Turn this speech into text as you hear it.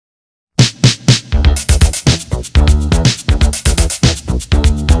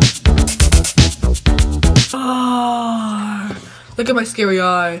at my scary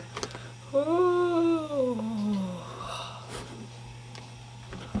eye.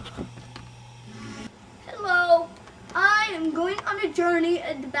 Hello, I am going on a journey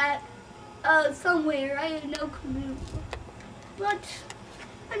at the back somewhere. I have no clue. But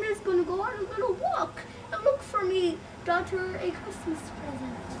I'm just gonna go on a little walk and look for me, daughter, a Christmas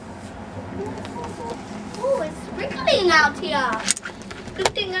present. Oh, it's sprinkling out here. Good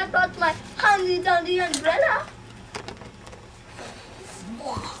thing I brought my handy-dandy umbrella.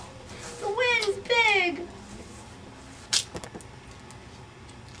 The wind's big.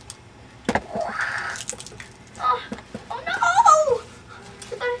 Oh no!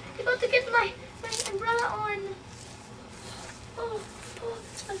 I got to get my umbrella on. Oh,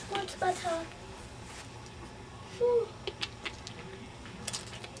 that's much better. Ooh.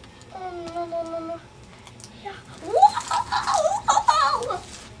 Oh no. Yeah. Whoa!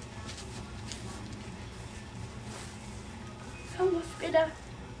 So much better.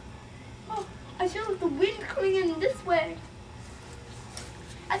 Oh, I feel the wind coming in this way.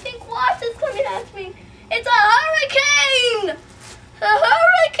 I think water's coming at me. It's a hurricane! A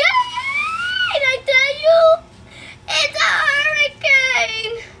hurricane! I tell you! It's a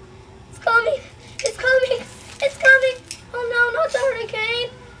hurricane! It's coming! It's coming! It's coming! Oh no, not the hurricane!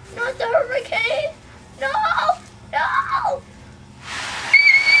 Not the hurricane! No! No!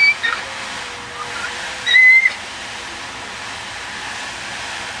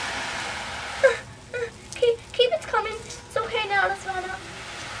 Keep it coming. It's okay now, Nanna Savannah.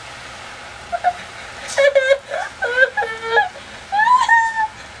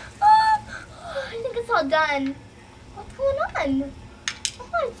 I think it's all done. What's going on?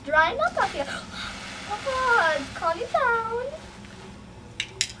 Oh, it's drying up out here. Oh, it's calming down.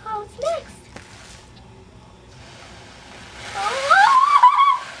 Oh, what's next?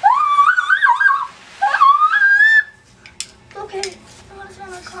 Okay, Nanna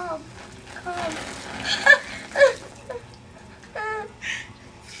Savannah, calm. Calm.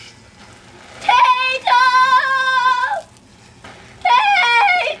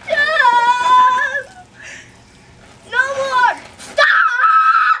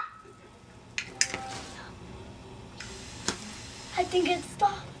 I think it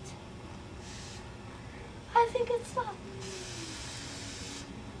stopped. I think it stopped.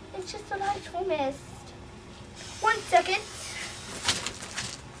 It's just what I promised. 1 second.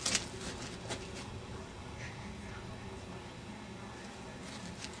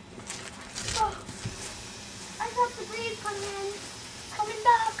 Oh, I got the breeze coming in. Coming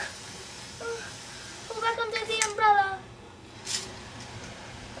back. Go back under the umbrella.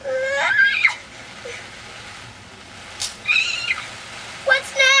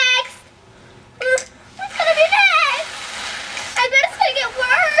 What's next? What's gonna be next? I bet it's gonna get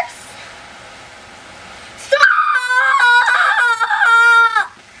worse. Stop!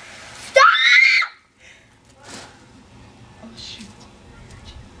 Stop! Oh shoot.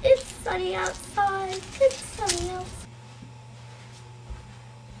 It's sunny outside. It's sunny outside.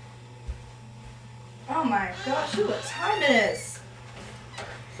 Oh my gosh, look what time it is.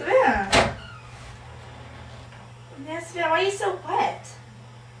 Savannah. Yes, Savannah, why are you so wet?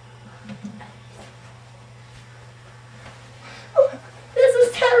 Oh, this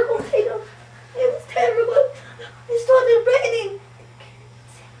was terrible, Tatum. It was terrible. It started raining.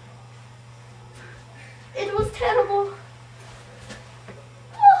 It was terrible.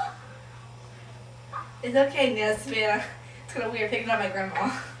 Oh. It's okay, Nanna Savannah. It's kind of weird picking up my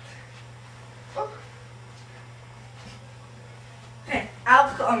grandma. Oh. Okay,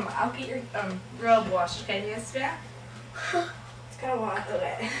 I'll get your robe washed, okay, Nanna Savannah? It's gotta walk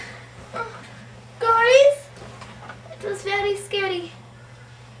away. Guys, it was very scary.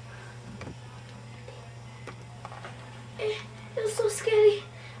 It was so scary.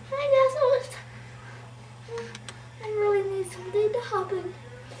 I really need something to happen.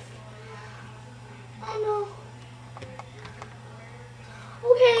 Oh no.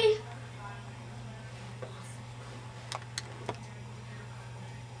 Okay.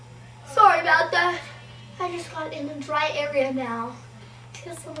 Sorry about that. I just got in a dry area now. It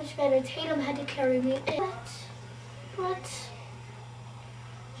feels so much better. Tatum had to carry me. But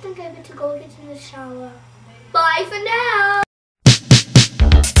I think I better go get in the shower. Bye for now.